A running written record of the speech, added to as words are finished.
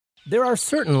There are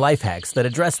certain life hacks that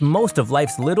address most of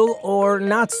life's little or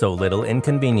not so little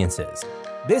inconveniences.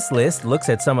 This list looks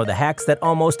at some of the hacks that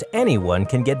almost anyone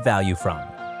can get value from.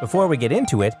 Before we get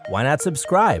into it, why not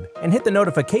subscribe and hit the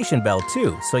notification bell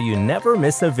too so you never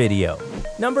miss a video.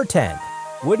 Number 10.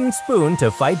 Wooden spoon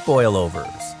to fight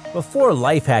boilovers. Before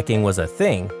life hacking was a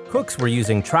thing, cooks were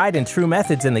using tried and true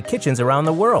methods in the kitchens around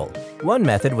the world. One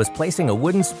method was placing a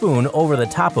wooden spoon over the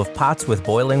top of pots with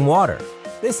boiling water.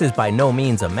 This is by no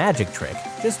means a magic trick,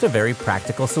 just a very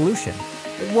practical solution.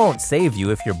 It won't save you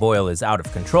if your boil is out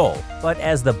of control, but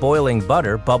as the boiling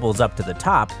butter bubbles up to the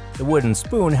top, the wooden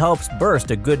spoon helps burst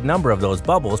a good number of those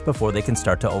bubbles before they can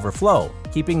start to overflow,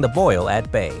 keeping the boil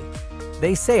at bay.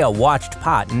 They say a watched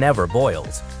pot never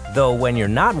boils, though when you're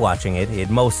not watching it,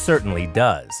 it most certainly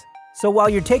does. So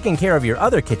while you're taking care of your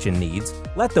other kitchen needs,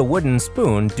 let the wooden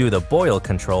spoon do the boil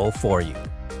control for you.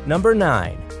 Number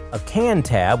 9. A can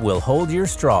tab will hold your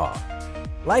straw.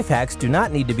 Life hacks do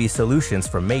not need to be solutions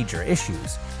for major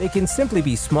issues. They can simply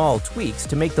be small tweaks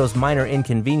to make those minor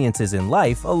inconveniences in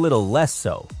life a little less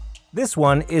so. This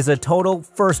one is a total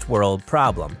first world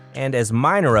problem, and as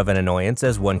minor of an annoyance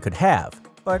as one could have.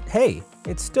 But hey,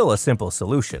 it's still a simple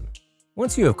solution.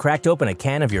 Once you have cracked open a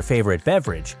can of your favorite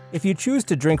beverage, if you choose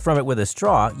to drink from it with a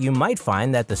straw, you might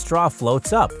find that the straw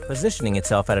floats up, positioning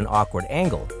itself at an awkward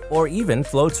angle, or even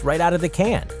floats right out of the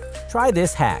can. Try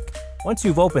this hack. Once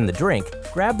you've opened the drink,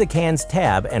 grab the can's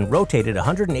tab and rotate it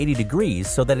 180 degrees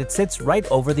so that it sits right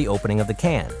over the opening of the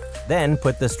can. Then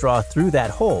put the straw through that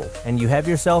hole, and you have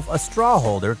yourself a straw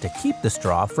holder to keep the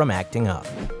straw from acting up.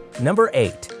 Number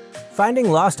 8. Finding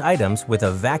lost items with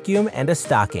a vacuum and a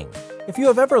stocking. If you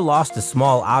have ever lost a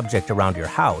small object around your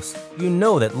house, you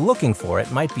know that looking for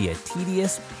it might be a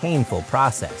tedious, painful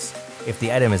process. If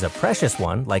the item is a precious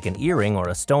one, like an earring or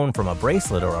a stone from a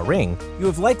bracelet or a ring, you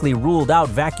have likely ruled out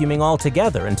vacuuming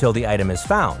altogether until the item is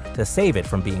found, to save it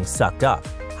from being sucked up.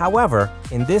 However,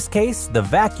 in this case, the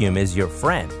vacuum is your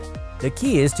friend. The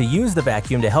key is to use the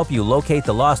vacuum to help you locate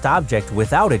the lost object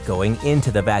without it going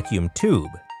into the vacuum tube.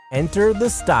 Enter the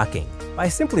stocking. By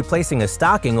simply placing a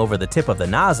stocking over the tip of the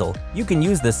nozzle, you can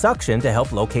use the suction to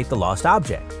help locate the lost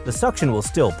object. The suction will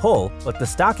still pull, but the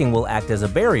stocking will act as a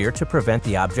barrier to prevent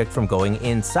the object from going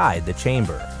inside the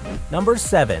chamber. Number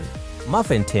 7.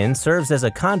 Muffin tin serves as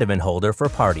a condiment holder for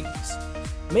parties.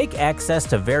 Make access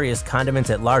to various condiments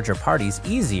at larger parties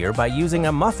easier by using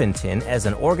a muffin tin as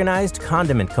an organized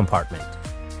condiment compartment.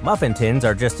 Muffin tins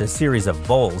are just a series of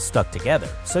bowls stuck together,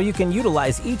 so you can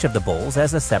utilize each of the bowls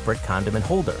as a separate condiment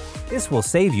holder. This will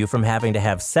save you from having to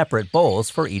have separate bowls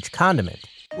for each condiment,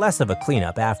 less of a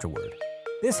cleanup afterward.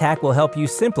 This hack will help you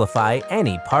simplify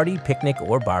any party, picnic,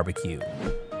 or barbecue.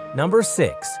 Number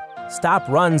 6. Stop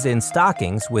runs in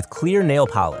stockings with clear nail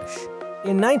polish.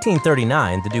 In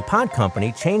 1939, the DuPont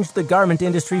company changed the garment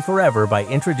industry forever by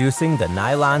introducing the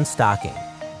nylon stocking.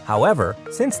 However,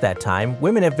 since that time,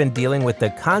 women have been dealing with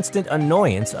the constant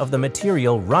annoyance of the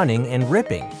material running and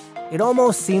ripping. It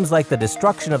almost seems like the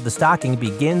destruction of the stocking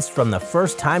begins from the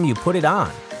first time you put it on.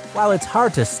 While it's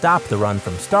hard to stop the run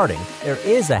from starting, there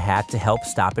is a hack to help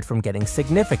stop it from getting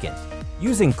significant.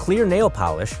 Using clear nail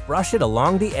polish, brush it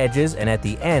along the edges and at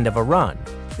the end of a run.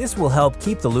 This will help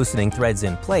keep the loosening threads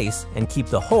in place and keep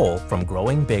the hole from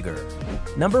growing bigger.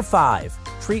 Number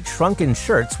 5. Treat shrunken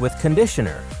shirts with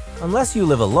conditioner. Unless you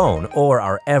live alone or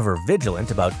are ever vigilant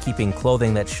about keeping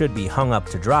clothing that should be hung up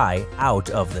to dry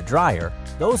out of the dryer,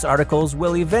 those articles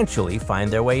will eventually find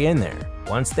their way in there.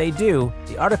 Once they do,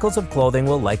 the articles of clothing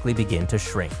will likely begin to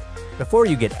shrink. Before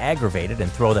you get aggravated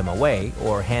and throw them away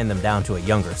or hand them down to a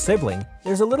younger sibling,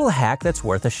 there's a little hack that's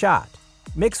worth a shot.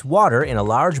 Mix water in a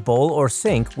large bowl or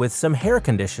sink with some hair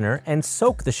conditioner and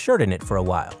soak the shirt in it for a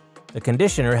while. The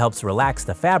conditioner helps relax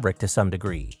the fabric to some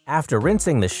degree. After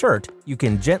rinsing the shirt, you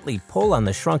can gently pull on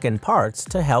the shrunken parts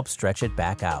to help stretch it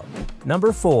back out.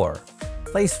 Number 4.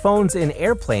 Place phones in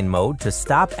airplane mode to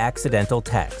stop accidental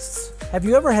texts. Have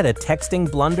you ever had a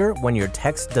texting blunder when your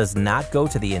text does not go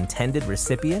to the intended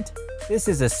recipient? This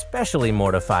is especially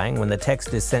mortifying when the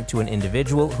text is sent to an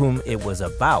individual whom it was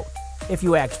about. If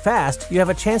you act fast, you have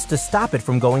a chance to stop it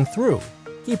from going through.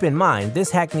 Keep in mind, this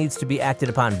hack needs to be acted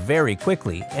upon very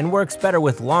quickly and works better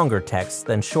with longer texts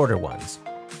than shorter ones.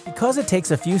 Because it takes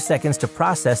a few seconds to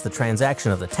process the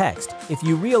transaction of the text, if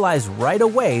you realize right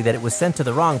away that it was sent to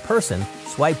the wrong person,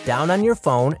 swipe down on your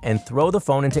phone and throw the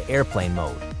phone into airplane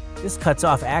mode. This cuts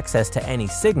off access to any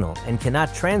signal and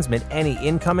cannot transmit any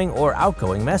incoming or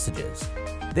outgoing messages.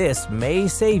 This may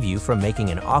save you from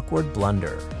making an awkward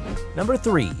blunder. Number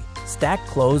 3. Stack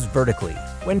clothes vertically.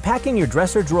 When packing your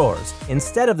dresser drawers,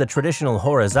 instead of the traditional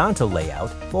horizontal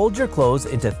layout, fold your clothes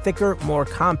into thicker, more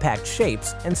compact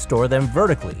shapes and store them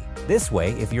vertically. This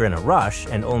way, if you're in a rush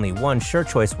and only one shirt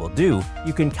choice will do,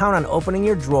 you can count on opening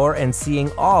your drawer and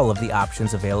seeing all of the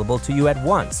options available to you at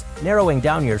once, narrowing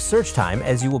down your search time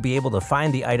as you will be able to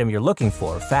find the item you're looking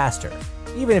for faster.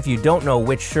 Even if you don't know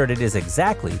which shirt it is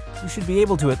exactly, you should be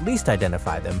able to at least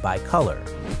identify them by color.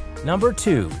 Number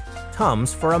 2.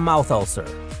 Tums for a mouth ulcer.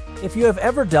 If you have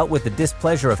ever dealt with the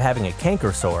displeasure of having a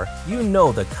canker sore, you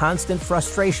know the constant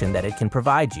frustration that it can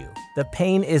provide you. The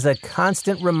pain is a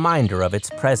constant reminder of its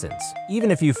presence.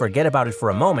 Even if you forget about it for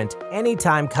a moment,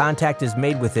 anytime contact is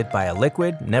made with it by a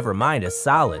liquid, never mind a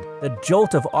solid, the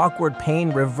jolt of awkward pain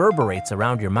reverberates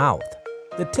around your mouth.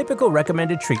 The typical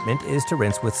recommended treatment is to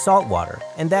rinse with salt water,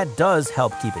 and that does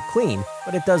help keep it clean,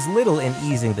 but it does little in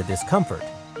easing the discomfort.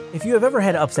 If you have ever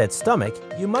had upset stomach,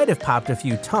 you might have popped a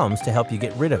few Tums to help you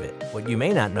get rid of it. What you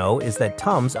may not know is that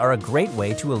Tums are a great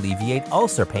way to alleviate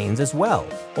ulcer pains as well.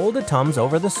 Hold a Tums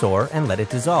over the sore and let it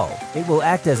dissolve. It will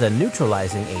act as a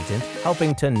neutralizing agent,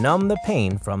 helping to numb the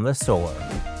pain from the sore.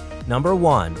 Number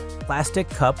 1. Plastic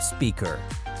cup speaker.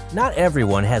 Not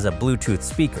everyone has a Bluetooth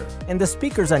speaker, and the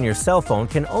speakers on your cell phone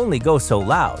can only go so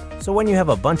loud, so when you have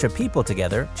a bunch of people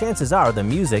together, chances are the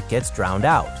music gets drowned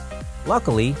out.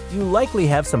 Luckily, you likely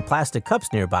have some plastic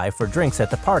cups nearby for drinks at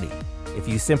the party. If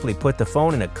you simply put the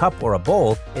phone in a cup or a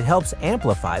bowl, it helps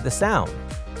amplify the sound.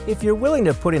 If you're willing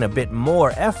to put in a bit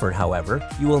more effort, however,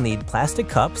 you will need plastic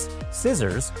cups,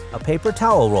 scissors, a paper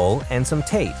towel roll, and some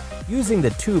tape. Using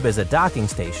the tube as a docking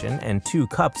station and 2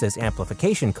 cups as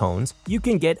amplification cones, you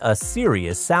can get a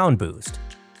serious sound boost.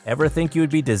 Ever think you'd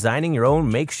be designing your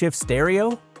own makeshift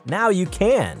stereo? Now you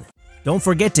can! Don't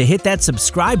forget to hit that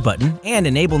subscribe button and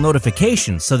enable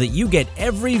notifications so that you get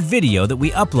every video that we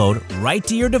upload right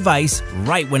to your device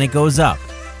right when it goes up.